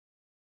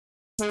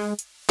What?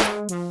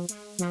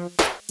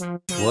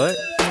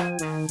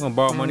 You gonna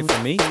borrow money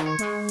from me?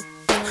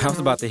 I was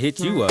about to hit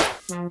you up.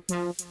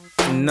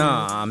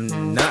 Nah,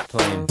 I'm not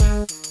playing.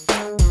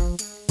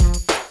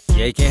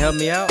 Yeah, you can't help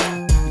me out?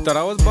 You thought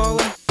I was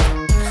balling?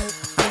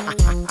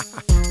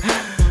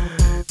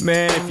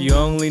 Man, if you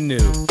only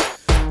knew.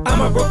 I'm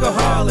a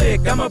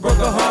broke-a-holic, I'm a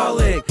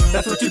broke-a-holic,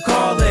 that's what you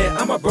call it.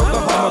 I'm a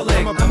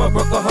broke-a-holic, I'm a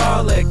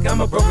broke-a-holic,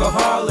 I'm a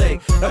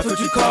broke-a-holic, that's what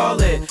you call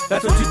it,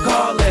 that's what you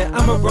call it.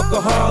 I'm a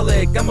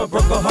broke-a-holic, I'm a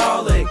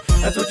broke-a-holic,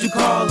 that's what you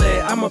call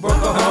it. I'm a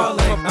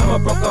broke-a-holic, I'm a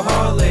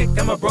broke-a-holic,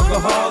 I'm a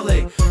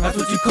broke-a-holic, that's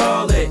what you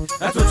call it,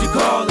 that's what you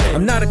call it.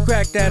 I'm not a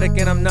crack addict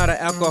and I'm not an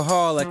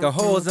alcoholic. A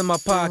hole's in my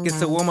pocket,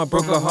 so I'm a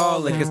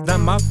broke-a-holic. It's not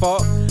my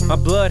fault, my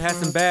blood has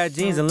some bad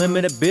genes and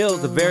limited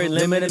bills, a very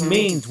limited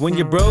means. When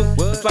you're broke,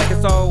 it's like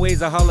it's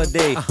always a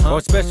holiday or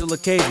a special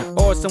occasion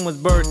or someone's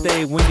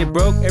birthday. When you're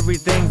broke,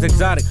 everything's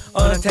exotic,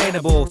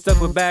 unattainable.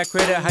 Stuck with bad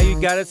credit, how you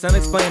got it's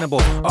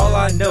unexplainable. All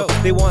I know,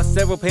 they want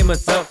several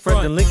payments up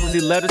front, delinquency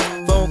letters,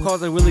 phone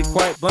calls are really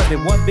quite blunt. They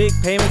want big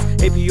payments,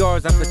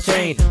 APRs off the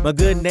chain. My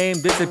good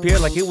name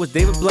disappeared like it was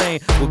David Blaine.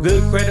 With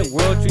good credit,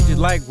 world treats you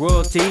like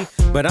royalty,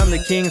 but I'm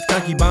the king's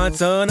concubine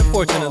son,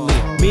 unfortunately.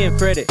 Me and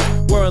credit,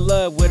 we're in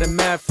love with a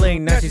mad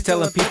fling. Now she's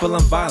telling people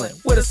I'm violent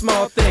with a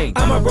small thing.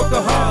 I'm a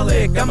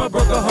broke-a-holic, I'm a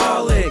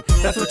broke-a-holic,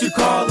 that's what you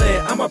call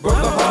it. I'm a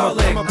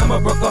broke-a-holic, I'm a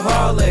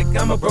broke-a-holic,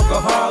 I'm a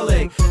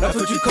broke-a-holic, that's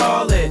what you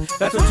call it,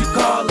 that's what you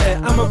call it.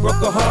 I'm a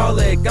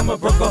broke-a-holic, I'm a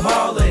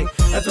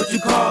broke-a-holic, that's what you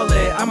call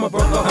it. I'm a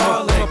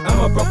broke-a-holic, I'm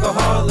a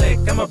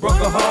broke-a-holic, I'm a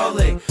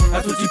broke-a-holic,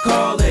 that's what you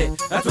call it,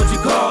 that's what you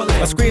call it.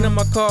 I screen on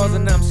my calls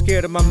and I'm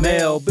scared of my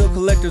mail. Bill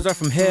collectors are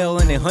from hell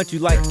and they hunt you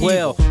like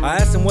quail. I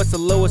asked them what's the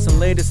lowest and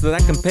latest that I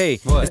can pay.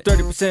 It's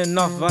 30%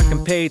 off if I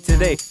can pay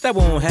today. That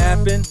won't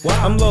happen.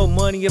 I'm low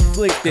money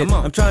afflicted.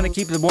 I'm trying to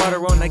keep the water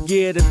on, I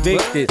get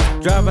evicted.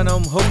 Driving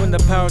home hoping the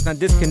power's not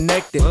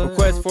disconnected.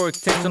 Request for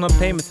extension on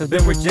payments has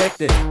been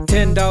rejected.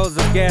 $10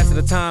 of gas at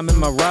a time in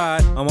my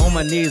ride. I'm on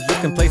my knees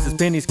looking places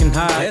pennies can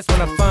hide. That's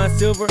when I find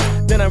silver,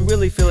 then I'm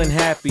really feeling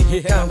happy.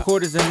 Counting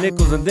quarters and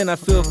nickels and then I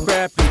feel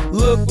crappy.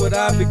 Look what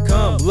I've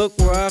become, look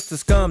where I've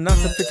succumbed. Not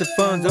sufficient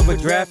funds,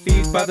 overdraft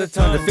fees by the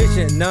ton.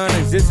 Deficient,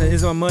 non-existent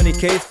is my money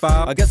case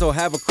file. I guess I'll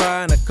have a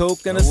cry and a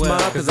coke and a smile,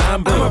 cause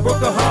I'm broke. I'm a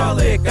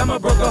broke-a-holic, I'm a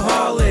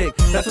broke-a-holic,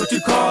 that's what you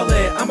call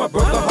it. I'm a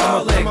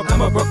broke-a-holic,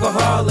 I'm a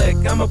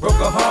broke-a-holic, I'm a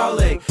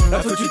broke-a-holic,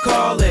 that's what you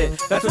call it,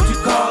 that's what you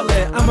call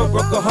it. I'm a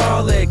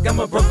broke-a-holic, I'm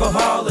a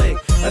broke-a-holic,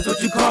 that's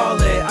what you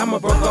call it. I'm a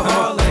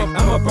broke-a-holic,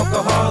 I'm a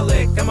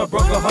broke-a-holic, I'm a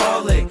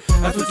broke-a-holic,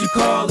 that's what you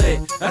call it,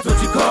 that's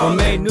what you call it.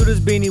 Homemade noodles,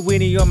 beanie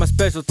weenie are my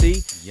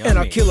specialty. And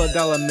our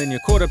 $1 menu,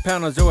 quarter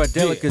pounders are a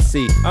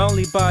delicacy. I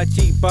only buy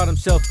cheap bottom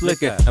shelf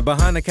liquor and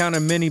behind the counter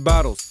mini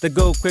bottles that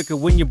go quicker.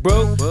 When you're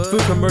broke,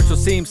 food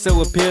commercials seem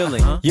so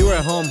appealing. You're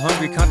at home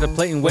hungry,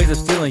 contemplating ways of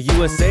stealing.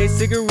 USA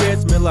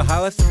cigarettes, Miller High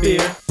Life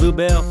beer,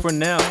 Bluebell for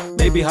now,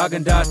 maybe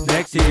Haagen-Dazs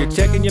next year. You're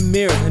checking your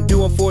mirrors and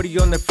doing 40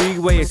 on the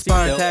freeway.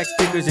 Expired tax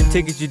stickers and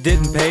tickets you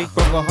didn't pay.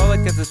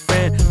 Broke-a-holic as his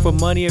friend for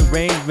money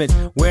arrangements.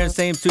 Wearing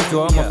same suit to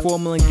all my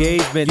formal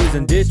engagements.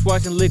 Using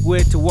dishwashing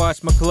liquid to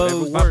wash my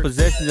clothes. My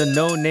possessions are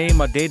no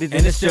name, outdated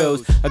and it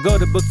shows. I go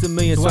to Books A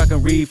Million so I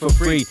can read for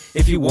free.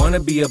 If you wanna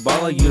be a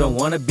baller, you don't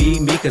wanna be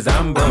me, cause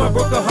I'm broke. I'm a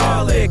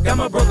broke-a-holic, I'm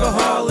a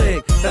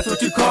broke-a-holic, that's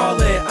what you call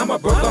it. I'm a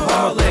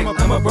broke-a-holic,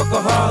 I'm a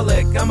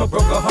broke-a-holic, I'm a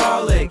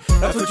broke-a-holic,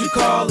 that's what you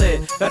call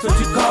it, that's what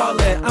you call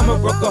it. I'm a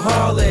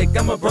broke-a-holic,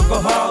 I'm a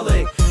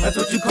broke-a-holic, that's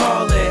what you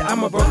call it.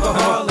 I'm a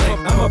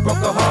broke-a-holic, I'm a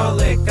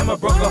broke-a-holic, I'm a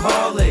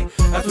broke-a-holic,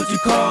 that's what you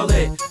call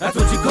it, that's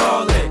what you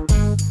call it.